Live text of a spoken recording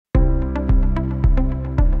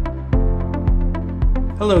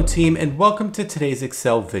Hello team, and welcome to today's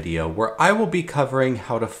Excel video where I will be covering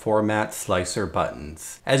how to format slicer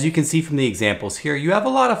buttons. As you can see from the examples here, you have a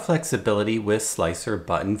lot of flexibility with slicer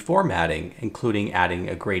button formatting, including adding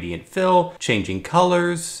a gradient fill, changing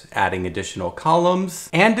colors, adding additional columns,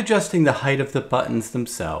 and adjusting the height of the buttons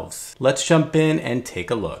themselves. Let's jump in and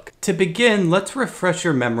take a look. To begin, let's refresh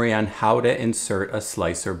your memory on how to insert a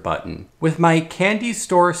slicer button. With my candy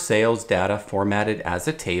store sales data formatted as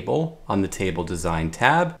a table, on the Table Design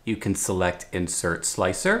tab, you can select Insert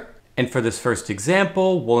Slicer. And for this first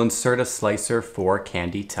example, we'll insert a slicer for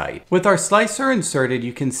candy type. With our slicer inserted,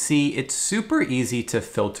 you can see it's super easy to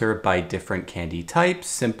filter by different candy types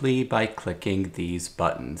simply by clicking these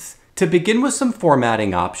buttons. To begin with some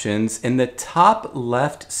formatting options, in the top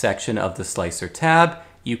left section of the Slicer tab,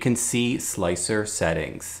 you can see Slicer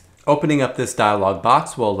Settings. Opening up this dialog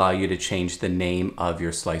box will allow you to change the name of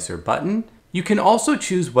your slicer button. You can also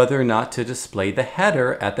choose whether or not to display the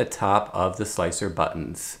header at the top of the slicer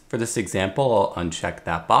buttons. For this example, I'll uncheck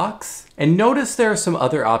that box. And notice there are some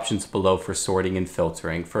other options below for sorting and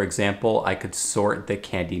filtering. For example, I could sort the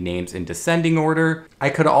candy names in descending order. I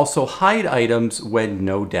could also hide items when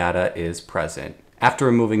no data is present. After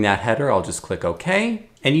removing that header, I'll just click OK,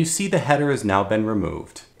 and you see the header has now been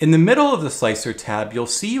removed. In the middle of the Slicer tab, you'll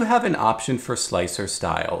see you have an option for slicer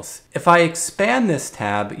styles. If I expand this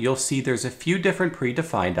tab, you'll see there's a few different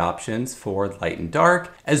predefined options for light and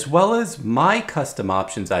dark, as well as my custom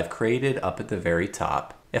options I've created up at the very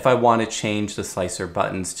top. If I want to change the slicer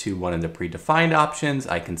buttons to one of the predefined options,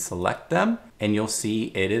 I can select them, and you'll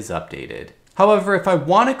see it is updated. However, if I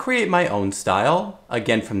want to create my own style,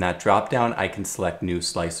 again from that dropdown, I can select New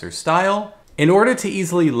Slicer Style. In order to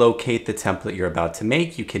easily locate the template you're about to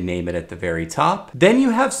make, you can name it at the very top. Then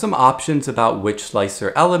you have some options about which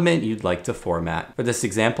slicer element you'd like to format. For this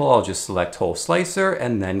example, I'll just select Whole Slicer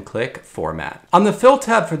and then click Format. On the Fill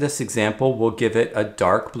tab for this example, we'll give it a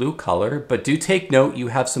dark blue color, but do take note you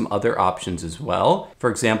have some other options as well.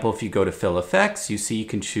 For example, if you go to Fill Effects, you see you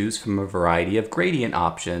can choose from a variety of gradient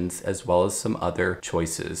options as well as some other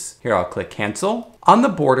choices. Here, I'll click Cancel. On the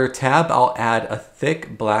Border tab, I'll add a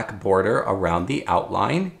thick black border around the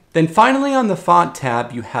outline. Then finally on the Font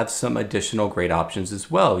tab, you have some additional great options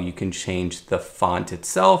as well. You can change the font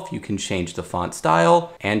itself, you can change the font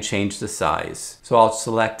style, and change the size. So I'll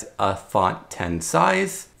select a font 10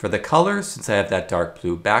 size. For the color, since I have that dark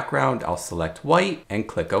blue background, I'll select white and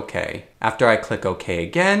click OK. After I click OK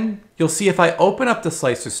again, you'll see if I open up the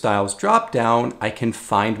Slicer Styles dropdown, I can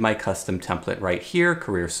find my custom template right here,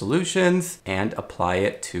 Career Solutions, and apply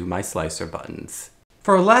it to my slicer buttons.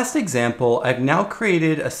 For our last example, I've now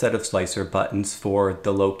created a set of slicer buttons for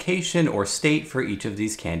the location or state for each of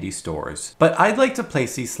these candy stores. But I'd like to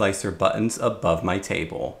place these slicer buttons above my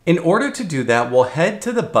table. In order to do that, we'll head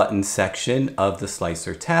to the Buttons section of the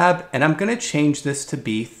Slicer tab, and I'm going to change this to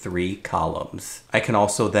be 3 columns. I can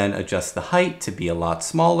also then adjust the height to be a lot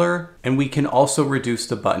smaller, and we can also reduce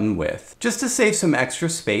the button width. Just to save some extra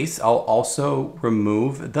space, I'll also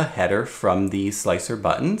remove the header from the slicer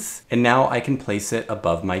buttons, and now I can place it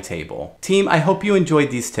above my table. Team, I hope you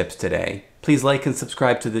enjoyed these tips today. Please like and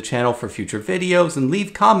subscribe to the channel for future videos and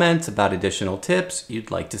leave comments about additional tips you'd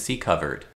like to see covered.